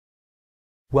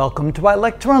Welcome to our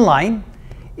lecture online.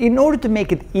 In order to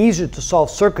make it easier to solve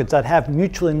circuits that have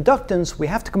mutual inductance, we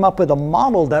have to come up with a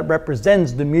model that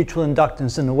represents the mutual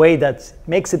inductance in a way that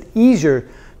makes it easier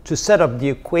to set up the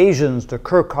equations, the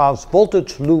Kirchhoff's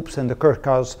voltage loops and the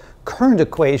Kirchhoff's current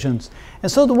equations.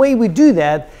 And so the way we do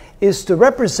that is to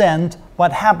represent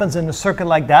what happens in a circuit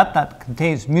like that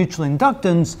contains mutual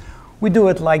inductance. We do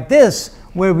it like this,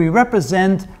 where we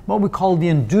represent what we call the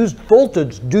induced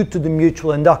voltage due to the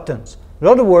mutual inductance. In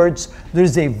other words, there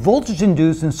is a voltage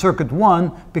induced in circuit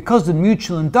 1 because of the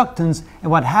mutual inductance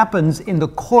and what happens in the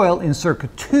coil in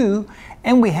circuit 2,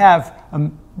 and we have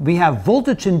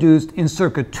voltage induced in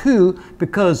circuit 2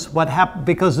 because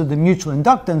of the mutual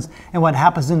inductance and what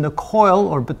happens in the coil,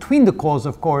 or between the coils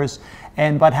of course,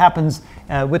 and what happens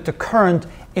with the current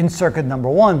in circuit number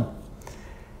 1.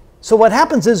 So what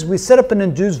happens is we set up an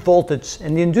induced voltage,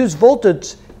 and the induced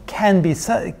voltage can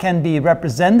be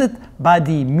represented by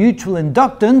the mutual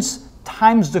inductance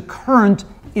times the current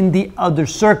in the other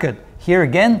circuit. Here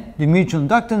again, the mutual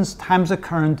inductance times the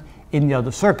current in the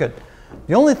other circuit.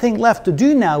 The only thing left to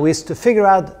do now is to figure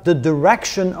out the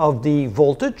direction of the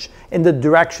voltage and the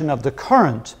direction of the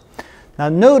current. Now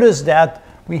notice that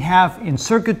we have in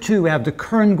circuit 2, we have the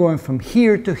current going from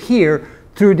here to here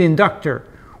through the inductor,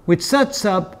 which sets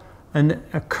up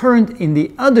a current in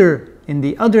the other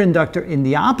inductor in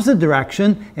the opposite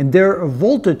direction, and there a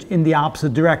voltage in the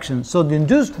opposite direction. So the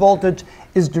induced voltage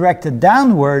is directed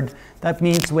downward. That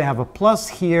means we have a plus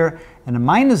here and a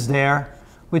minus there,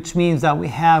 which means that we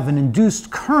have an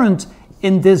induced current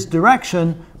in this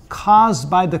direction caused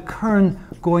by the current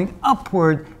going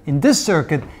upward in this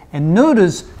circuit. And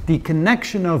notice the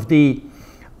connection of the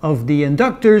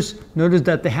inductors. Notice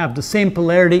that they have the same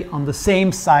polarity on the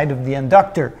same side of the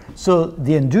inductor. So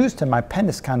the induced, and my pen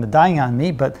is kind of dying on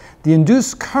me, but the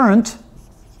induced current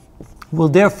will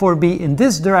therefore be in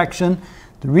this direction.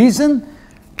 The reason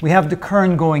we have the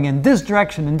current going in this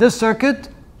direction in this circuit,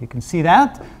 you can see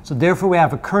that. So therefore we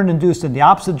have a current induced in the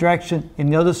opposite direction in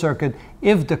the other circuit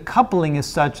if the coupling is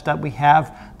such that we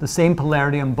have the same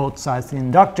polarity on both sides of the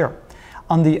inductor.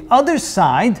 On the other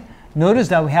side, notice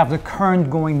that we have the current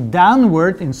going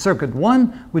downward in circuit 1,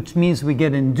 which means we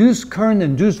get induced current,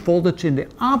 induced voltage in the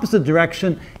opposite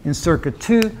direction in circuit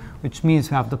 2, which means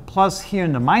we have the plus here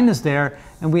and the minus there,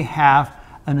 and we have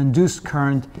an induced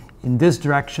current in this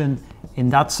direction in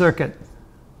that circuit.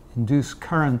 Induced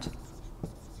current.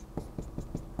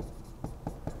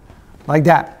 Like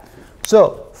that.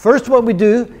 So first what we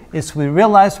do is we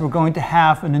realize we're going to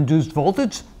have an induced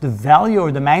voltage. The value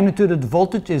or the magnitude of the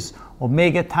voltage is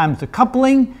omega times the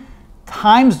coupling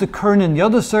times the current in the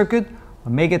other circuit,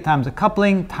 omega times the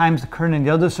coupling times the current in the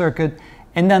other circuit,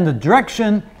 and then the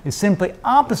direction is simply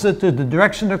opposite to the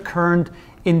direction of current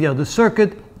in the other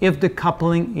circuit if the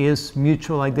coupling is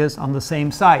mutual like this on the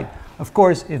same side. Of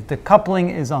course, if the coupling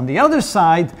is on the other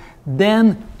side,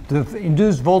 then the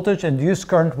induced voltage and induced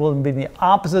current will be in the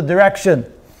opposite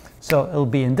direction. So it'll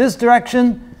be in this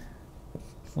direction,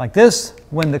 like this,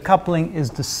 when the coupling is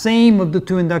the same of the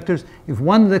two inductors. If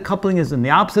one of the coupling is in the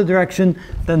opposite direction,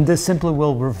 then this simply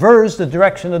will reverse the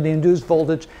direction of the induced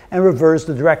voltage and reverse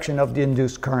the direction of the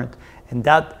induced current. And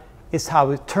that is how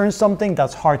we turn something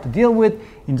that's hard to deal with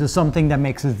into something that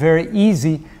makes it very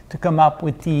easy to come up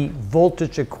with the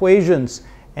voltage equations.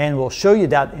 And we'll show you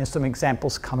that in some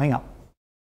examples coming up.